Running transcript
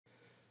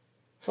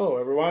Hello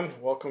everyone,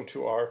 welcome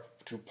to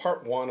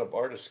part one of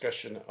our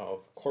discussion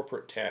of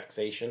corporate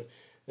taxation.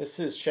 This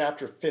is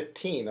chapter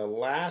 15, the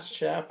last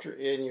chapter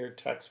in your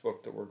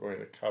textbook that we're going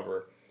to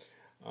cover.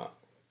 Uh,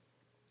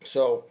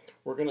 so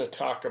we're going to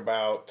talk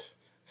about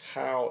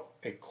how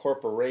a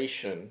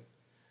corporation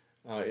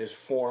is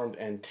formed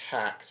and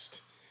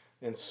taxed,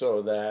 and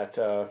so that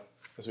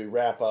as we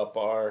wrap up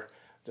our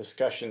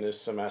discussion this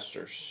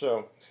semester.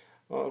 So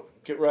I'll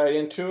get right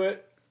into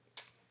it.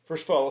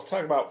 First of all, let's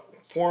talk about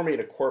forming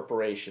a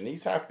corporation.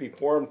 These have to be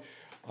formed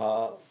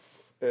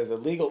as a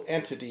legal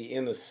entity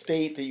in the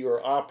state that you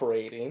are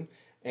operating,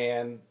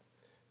 and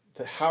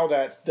how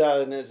that's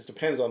done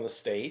depends on the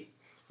state.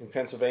 In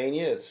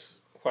Pennsylvania, it's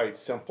quite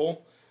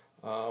simple,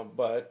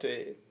 but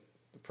the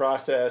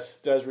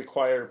process does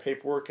require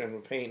paperwork and the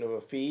paying of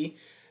a fee.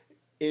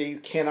 You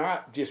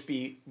cannot just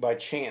be by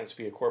chance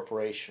be a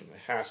corporation. It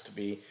has to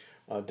be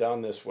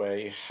done this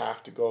way. You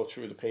have to go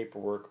through the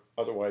paperwork,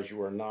 otherwise you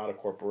are not a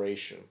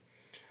corporation.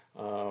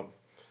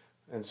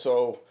 And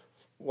so,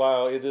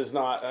 while it is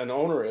not an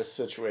onerous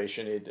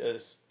situation, it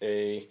is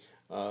a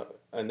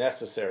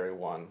necessary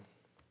one.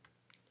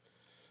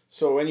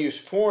 So when you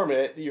form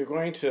it, you're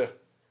going to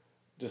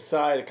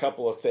decide a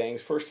couple of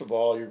things. First of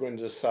all, you're going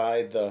to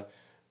decide the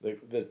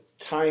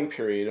time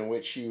period in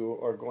which you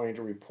are going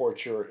to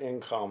report your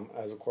income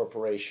as a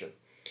corporation.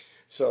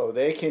 So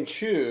they can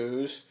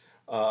choose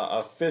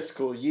a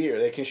fiscal year.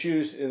 They can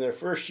choose in their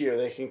first year,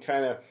 they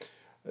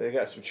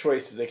got some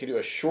choices. They could do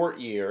a short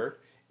year,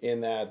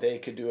 in that they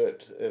could do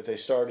it, if they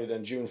started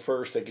on June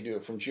 1st, they could do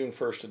it from June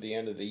 1st to the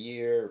end of the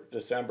year,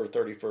 December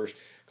 31st,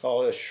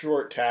 call it a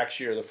short tax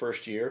year the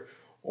first year,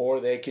 or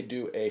they could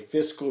do a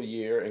fiscal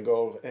year and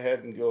go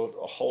ahead and go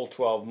a whole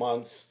 12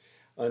 months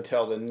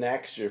until the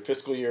next year.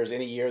 Fiscal year is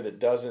any year that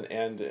doesn't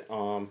end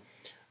on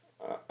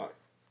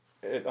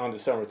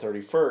December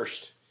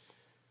 31st.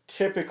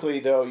 Typically,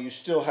 though, you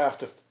still have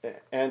to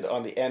end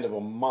on the end of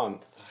a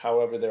month.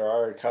 However, there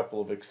are a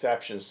couple of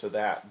exceptions to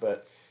that,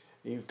 but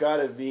you've got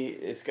to be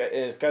it's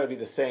got to be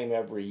the same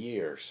every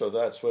year. So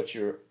that's what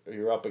you're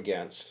up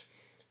against.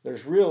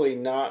 There's really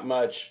not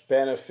much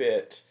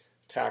benefit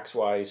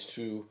tax-wise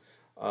to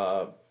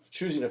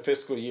choosing a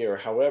fiscal year.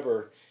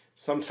 However,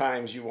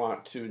 sometimes you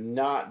want to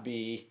not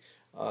be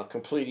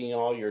completing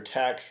all your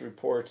tax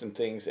reports and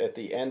things at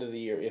the end of the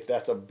year if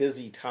that's a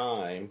busy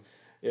time.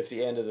 If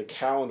the end of the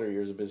calendar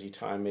year is a busy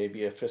time,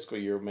 maybe a fiscal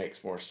year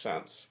makes more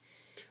sense.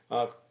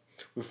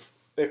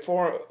 They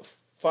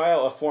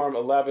file a Form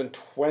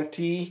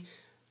 1120,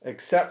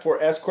 except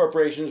for S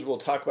corporations, we'll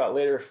talk about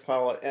later,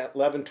 file an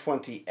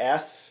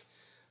 1120S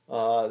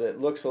that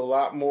looks a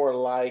lot more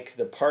like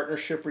the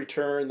partnership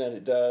return than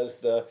it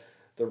does the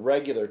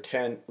regular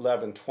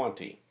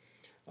 1120.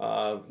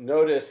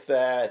 Notice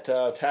that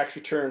tax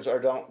returns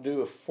don't due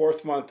a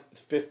 4th month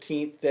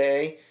 15th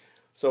day.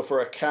 So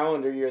for a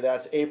calendar year,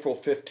 that's April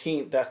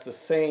 15th. That's the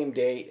same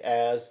date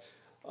as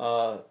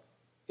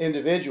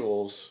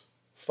individuals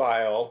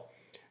file.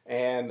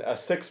 And a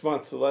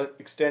 6-month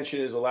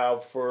extension is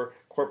allowed for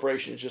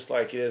corporations just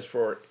like it is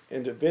for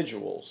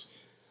individuals.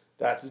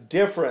 That's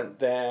different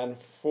than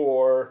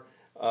for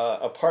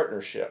a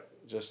partnership,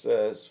 just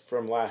as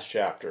from last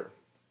chapter.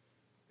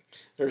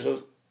 There's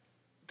a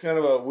kind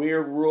of a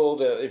weird rule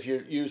that if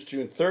you use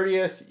June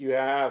 30th, you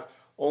have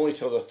only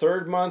till the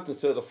 3rd month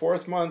instead of the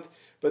 4th month,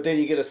 but then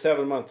you get a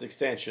 7-month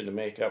extension to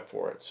make up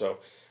for it. So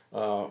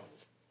I'm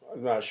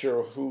not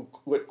sure whose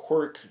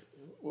quirk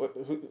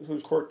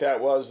that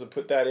was to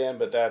put that in,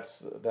 but that's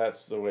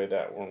the way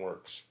that one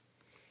works.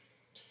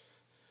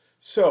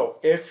 So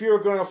if you're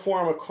going to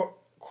form a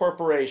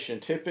corporation,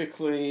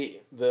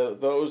 typically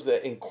those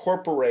that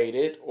incorporate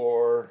it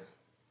or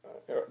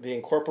the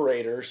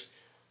incorporators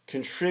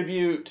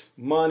contribute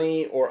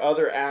money or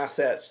other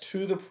assets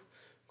to the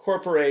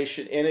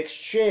corporation in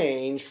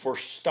exchange for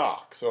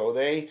stock. So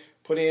they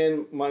put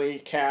in money,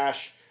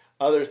 cash,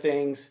 other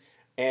things,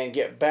 and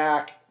get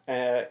back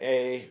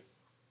a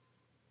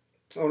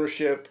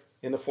ownership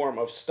in the form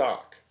of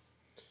stock.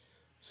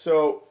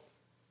 So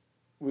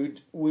we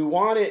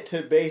want it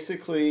to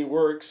basically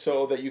work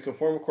so that you can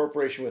form a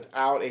corporation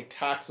without a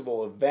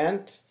taxable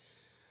event.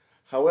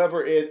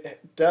 However,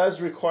 it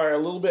does require a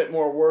little bit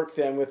more work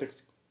than with a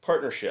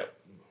partnership.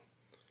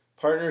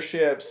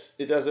 Partnerships,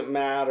 it doesn't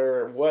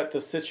matter what the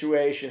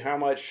situation, how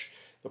much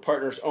the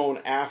partners own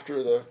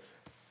after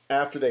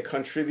they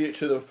contribute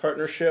to the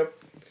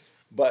partnership.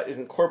 But as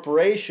a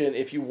corporation,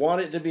 if you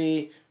want it to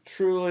be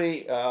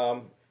truly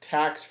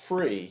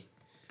tax-free,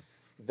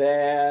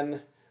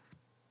 then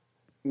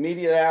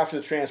immediately after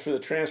the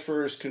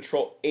transfers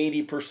control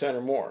 80%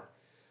 or more.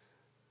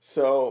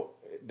 So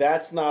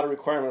that's not a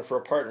requirement for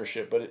a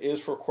partnership, but it is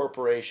for a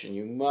corporation.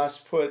 You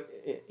must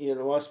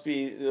must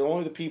be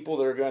only the people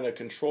that are going to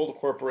control the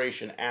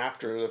corporation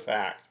after the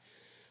fact.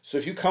 So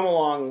if you come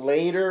along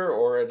later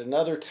or at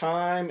another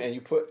time and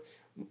you put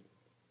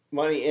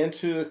money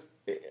into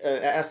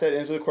an asset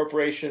into the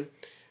corporation,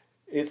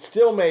 it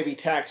still may be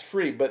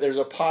tax-free, but there's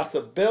a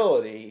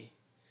possibility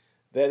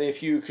that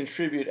if you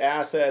contribute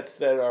assets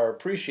that are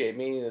appreciated,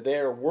 meaning that they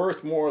are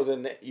worth more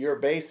than your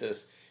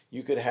basis,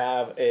 you could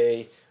have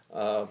a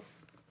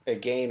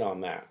gain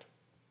on that.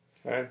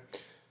 Okay,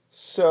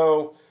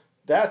 so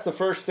that's the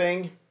first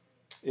thing,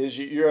 is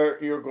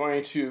you're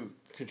going to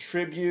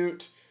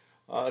contribute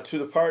to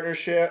the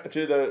partnership,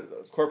 to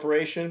the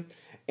corporation,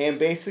 and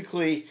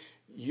basically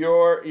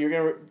your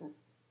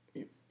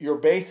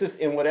basis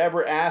in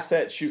whatever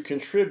assets you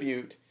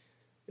contribute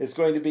is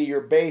going to be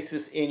your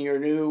basis in your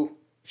new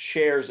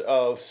shares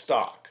of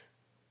stock.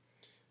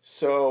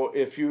 So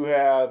if you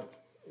have,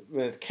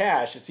 when it's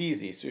cash, it's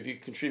easy. So if you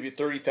contribute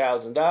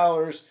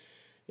 $30,000,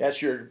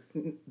 that's your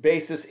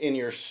basis in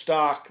your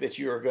stock that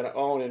you are going to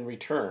own in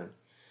return.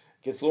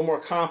 It gets a little more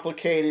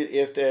complicated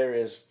if there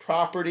is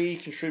property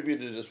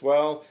contributed as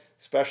well,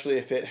 especially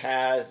if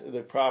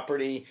the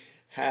property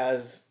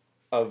has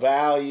a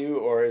value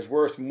or is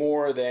worth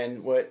more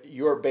than what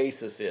your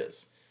basis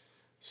is.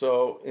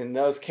 So in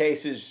those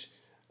cases,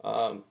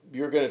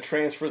 you're going to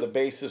transfer the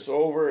basis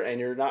over, and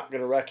you're not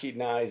going to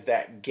recognize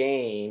that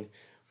gain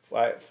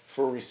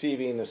for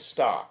receiving the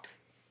stock,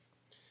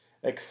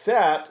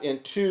 except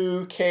in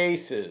two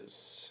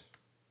cases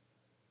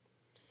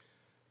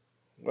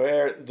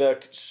where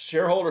the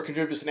shareholder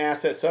contributes an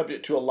asset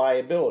subject to a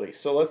liability.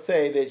 So let's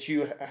say that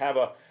you have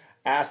an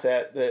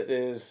asset that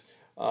is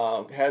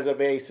has a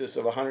basis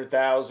of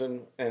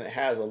 $100,000 and it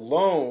has a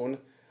loan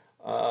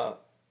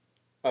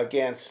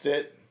against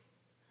it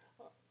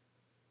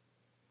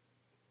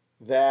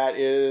that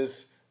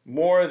is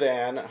more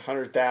than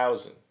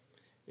 $100,000.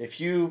 If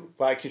you,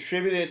 by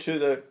contributing it to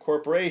the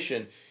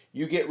corporation,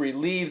 you get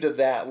relieved of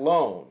that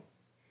loan,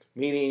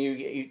 meaning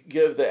you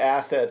give the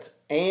assets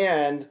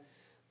and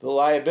the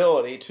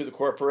liability to the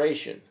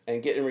corporation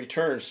and get in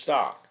return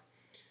stock.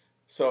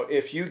 So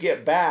if you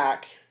get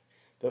back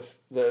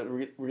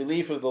the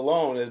relief of the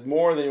loan is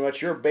more than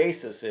what your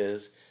basis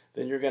is,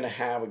 then you're going to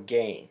have a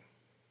gain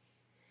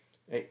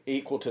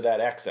equal to that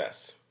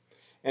excess.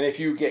 And if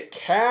you get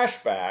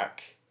cash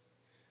back,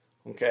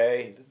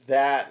 okay,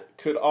 that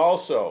could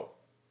also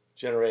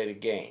generate a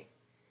gain.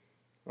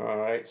 All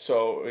right,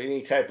 so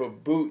any type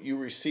of boot you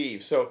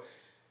receive. So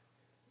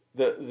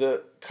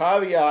the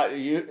caveat,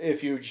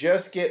 if you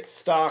just get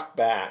stock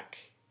back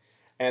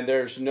and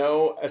there's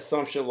no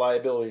assumption of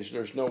liabilities,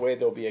 there's no way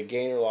there'll be a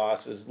gain or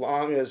loss as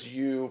long as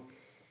you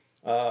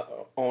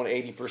own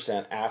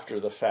 80% after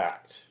the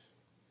fact,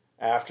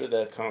 after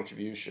the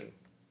contribution.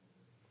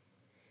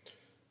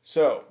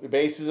 So the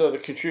basis of the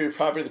contributed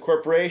property of the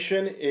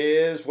corporation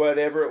is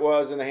whatever it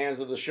was in the hands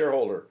of the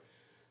shareholder,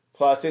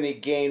 plus any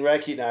gain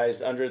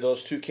recognized under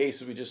those two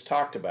cases we just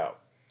talked about.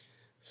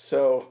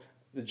 So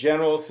the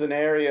general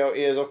scenario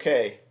is,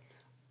 okay,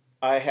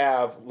 I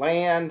have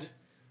land,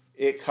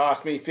 it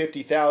cost me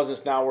 $50,000,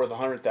 it's now worth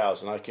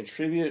 $100,000. I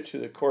contribute it to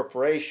the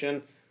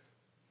corporation.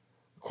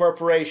 The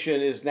corporation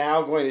is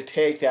now going to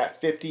take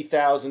that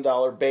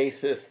 $50,000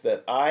 basis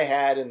that I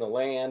had in the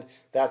land.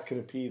 That's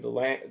going to be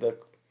the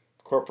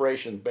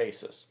corporation's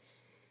basis.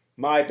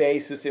 My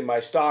basis in my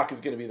stock is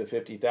going to be the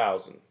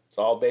 $50,000. It's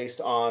all based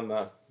on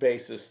the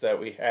basis that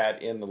we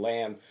had in the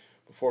land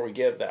before we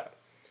give that.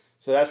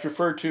 So that's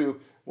referred to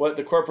what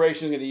the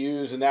corporation is going to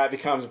use, and that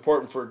becomes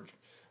important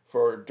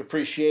for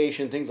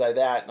depreciation, things like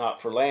that,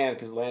 not for land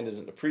because land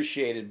isn't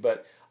depreciated,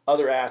 but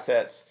other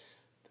assets.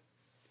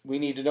 We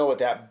need to know what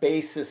that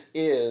basis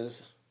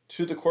is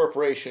to the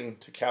corporation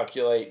to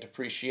calculate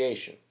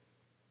depreciation.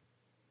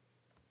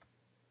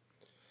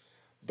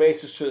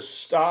 Basis to the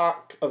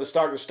stock of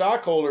the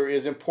stockholder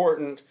is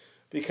important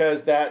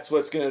because that's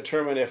what's going to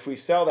determine if we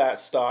sell that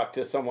stock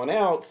to someone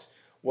else,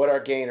 what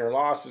our gain or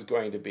loss is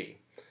going to be.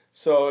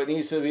 So it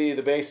needs to be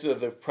the basis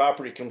of the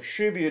property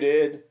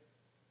contributed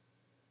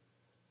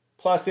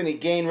plus any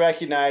gain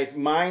recognized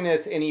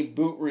minus any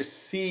boot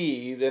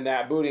received, and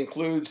that boot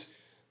includes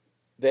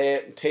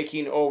that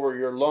taking over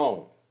your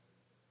loan.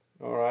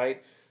 All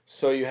right,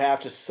 so you have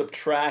to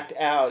subtract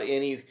out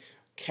any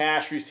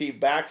cash received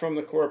back from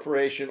the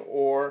corporation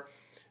or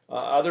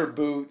other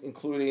boot,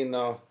 including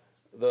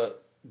the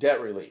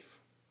debt relief.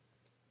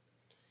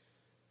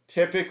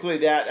 Typically,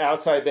 that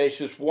outside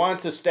basis,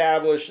 once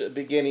established at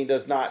the beginning,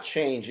 does not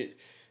change.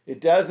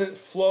 It doesn't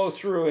flow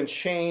through and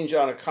change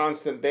on a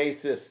constant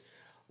basis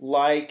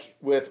like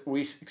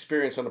we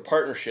experience on a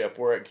partnership,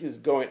 where it is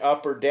going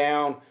up or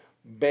down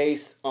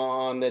based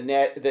on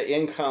the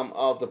income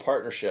of the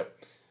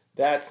partnership.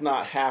 That's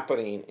not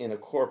happening in a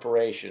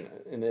corporation,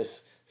 in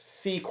this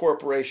C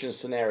corporation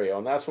scenario,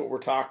 and that's what we're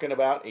talking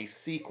about. A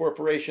C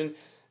corporation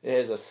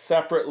is a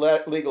separate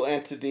legal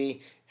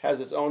entity,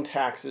 has its own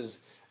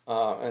taxes,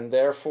 and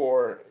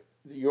therefore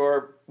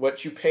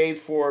what you paid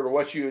for it or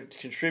what you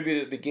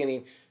contributed at the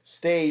beginning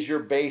stays your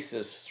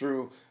basis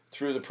through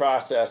the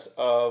process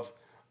of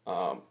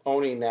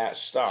owning that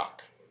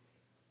stock.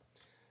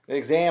 An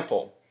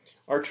example: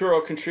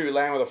 Arturo contributed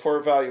land with a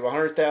forward value of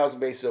 $100,000,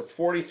 basis of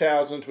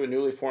 $40,000 to a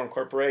newly formed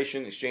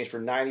corporation in exchange for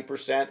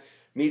 90%.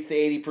 Meets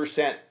the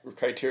 80%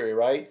 criteria,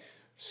 right?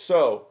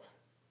 So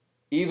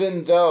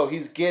even though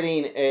he's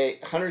getting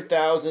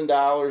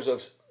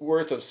 $100,000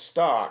 worth of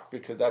stock,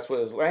 because that's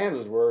what his land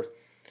was worth,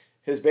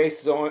 his base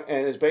is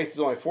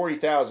only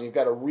 40,000. You've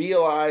got a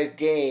realized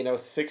gain of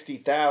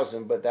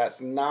 60,000, but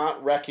that's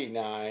not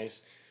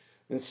recognized.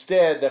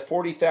 Instead, that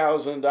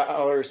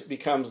 $40,000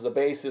 becomes the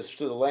basis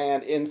to the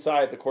land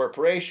inside the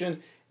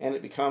corporation, and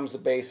it becomes the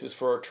basis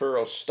for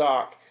Arturo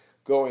stock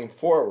going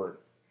forward.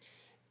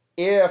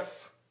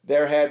 If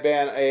there had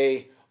been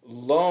a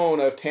loan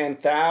of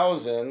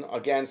 10,000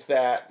 against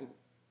that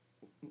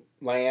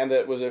land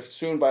that was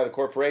assumed by the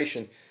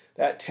corporation,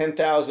 that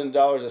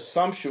 $10,000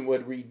 assumption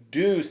would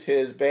reduce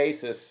his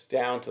basis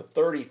down to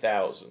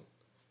 30,000.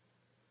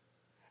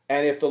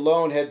 And if the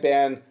loan had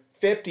been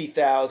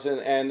 50,000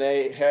 and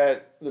they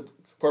had the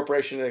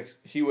corporation,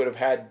 he would have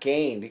had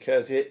gain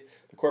because the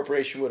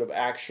corporation would have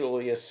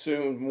actually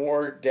assumed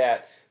more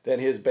debt than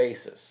his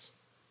basis.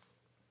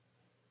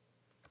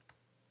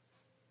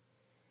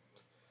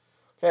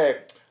 Okay,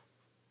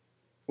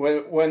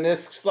 when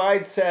this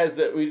slide says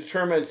that we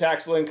determine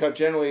taxable income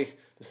generally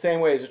the same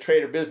way as a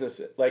trade or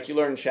business, like you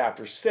learned in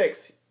Chapter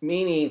 6,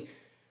 meaning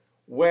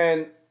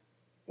when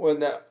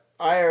the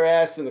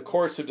IRS and the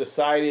courts have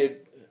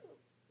decided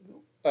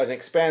an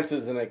expense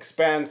is an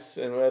expense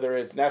and whether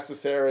it's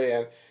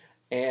necessary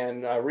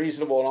and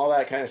reasonable and all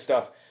that kind of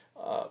stuff,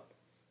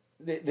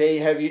 they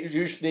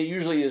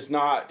usually is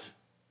not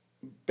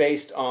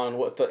based on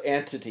what the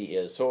entity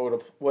is.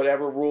 So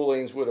whatever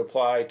rulings would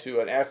apply to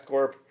an S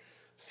corp,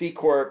 C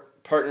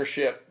corp,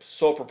 partnership,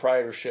 sole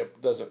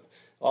proprietorship, doesn't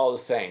all the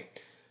same.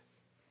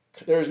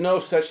 There's no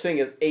such thing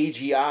as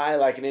AGI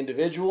like an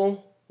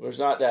individual. There's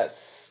not that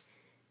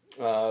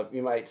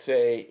you might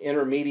say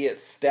intermediate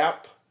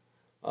step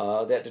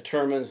that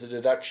determines the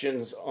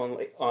deductions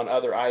on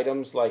other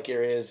items like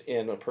there is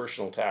in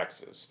personal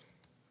taxes.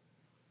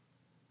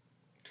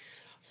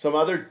 Some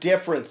other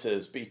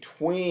differences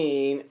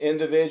between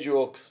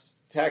individual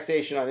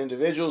taxation on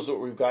individuals that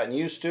we've gotten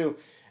used to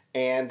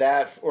and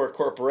that for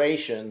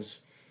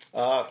corporations.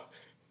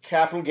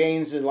 Capital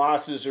gains and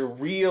losses are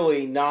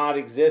really not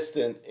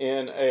existent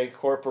in a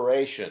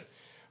corporation.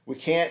 We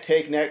can't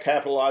take net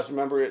capital loss.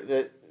 Remember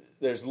that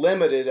there's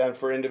limited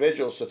for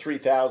individuals to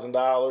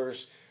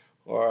 $3,000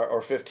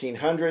 or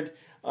 $1,500,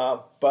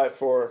 but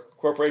for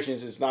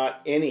corporations it's not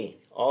any.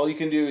 All you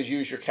can do is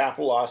use your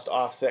capital loss to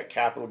offset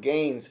capital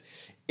gains.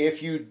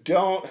 If you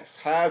don't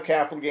have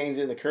capital gains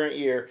in the current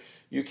year,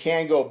 you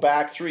can go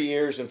back 3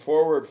 years and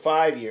forward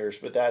 5 years,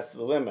 but that's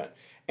the limit.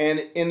 And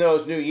in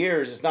those new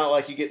years, it's not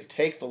like you get to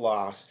take the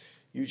loss.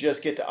 You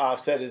just get to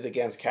offset it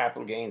against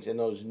capital gains in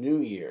those new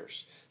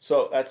years.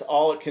 So that's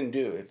all it can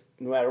do,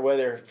 no matter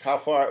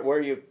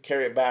where you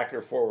carry it back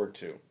or forward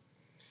to.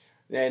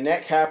 And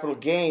net capital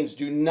gains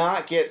do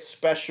not get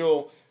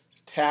special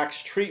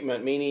tax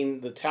treatment, meaning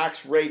the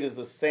tax rate is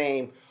the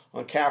same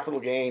on capital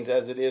gains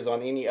as it is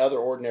on any other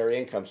ordinary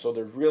income. So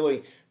there's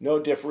really no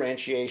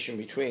differentiation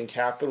between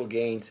capital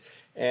gains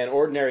and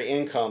ordinary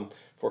income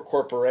for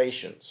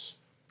corporations.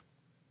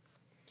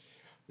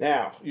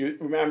 Now, you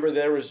remember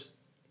there was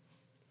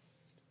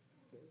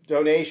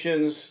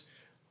donations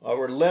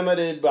were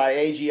limited by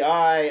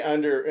AGI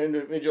under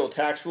individual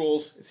tax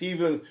rules. It's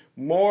even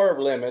more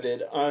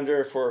limited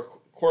for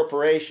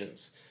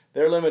corporations.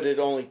 They're limited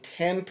only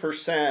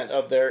 10%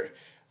 of their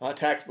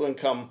taxable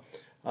income.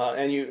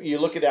 And you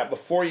look at that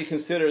before you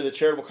consider the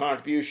charitable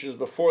contributions,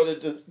 before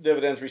the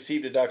dividends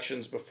received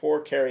deductions,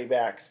 before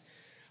carrybacks.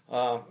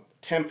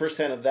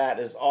 10% of that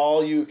is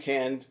all you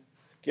can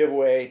give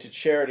away to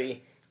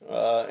charity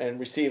and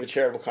receive a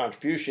charitable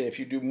contribution. If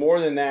you do more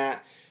than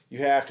that, you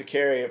have to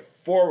carry it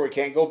forward.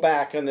 Can't go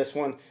back on this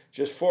one,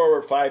 just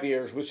forward 5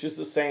 years, which is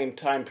the same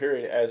time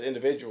period as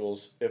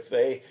individuals if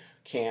they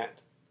can't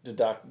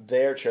deduct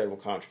their charitable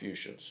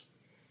contributions.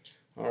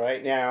 All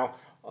right, now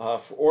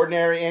for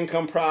ordinary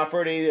income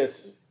property,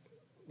 this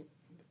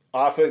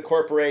often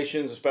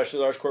corporations, especially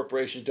large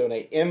corporations,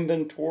 donate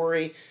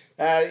inventory.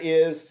 That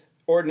is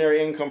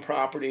ordinary income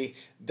property.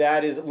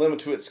 That is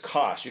limited to its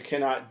cost. You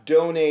cannot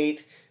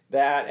donate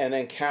that and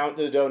then count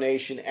the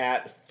donation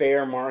at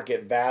fair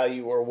market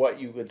value or what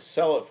you would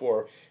sell it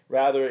for.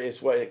 Rather,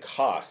 it's what it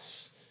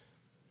costs.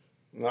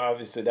 Now,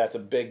 obviously, that's a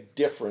big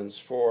difference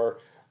for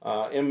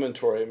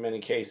inventory in many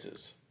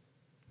cases.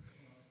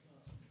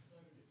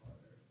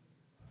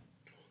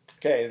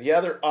 Okay, the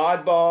other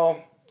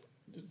oddball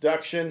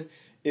deduction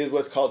is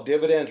what's called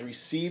dividends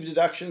received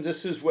deductions.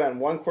 This is when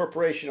one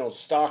corporation owns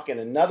stock in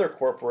another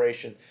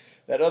corporation.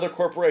 That other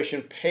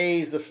corporation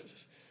pays the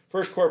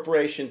first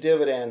corporation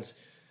dividends.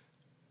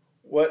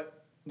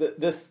 What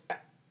this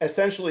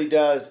essentially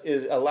does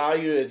is allow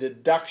you a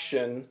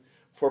deduction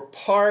for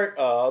part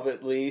of,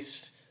 at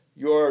least,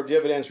 your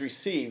dividends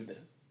received.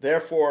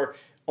 Therefore,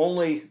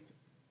 only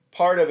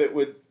part of it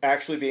would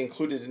actually be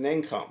included in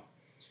income.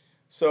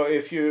 So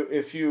if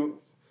you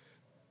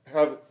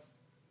have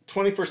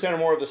 20% or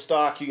more of the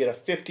stock, you get a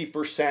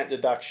 50%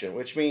 deduction,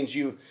 which means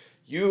you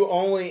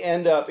only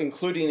end up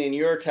including in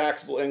your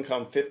taxable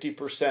income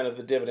 50% of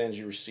the dividends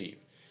you receive.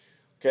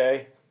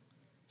 Okay?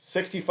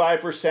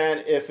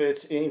 65% if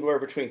it's anywhere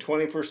between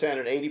 20%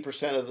 and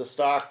 80% of the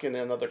stock in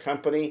another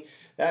company.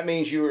 That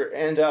means you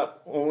end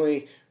up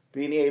only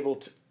being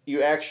able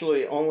you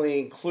actually only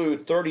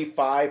include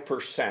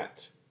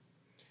 35%.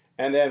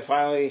 And then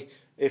finally,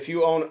 if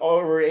you own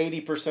over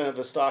 80% of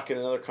the stock in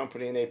another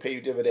company and they pay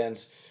you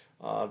dividends,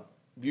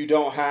 you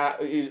don't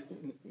have you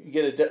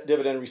get a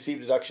dividend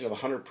received deduction of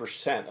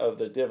 100% of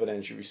the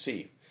dividends you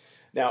receive.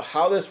 Now,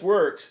 how this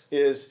works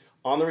is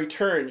on the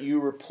return, you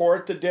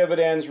report the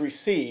dividends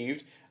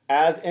received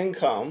as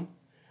income,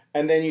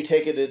 and then you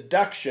take a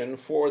deduction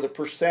for the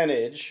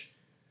percentage.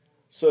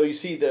 So you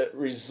see the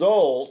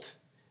result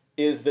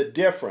is the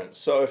difference.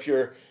 So if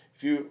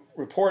you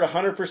report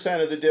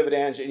 100% of the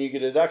dividends and you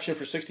get a deduction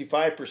for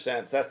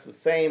 65%, that's the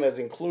same as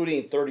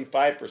including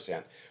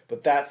 35%.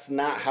 But that's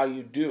not how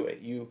you do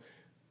it. You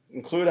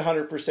include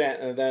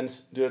 100% and then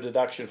do a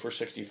deduction for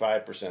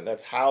 65%.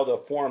 That's how the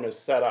form is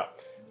set up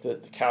to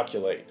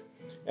calculate.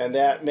 And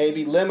that may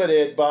be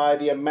limited by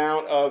the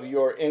amount of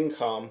your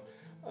income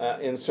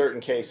in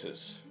certain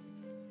cases.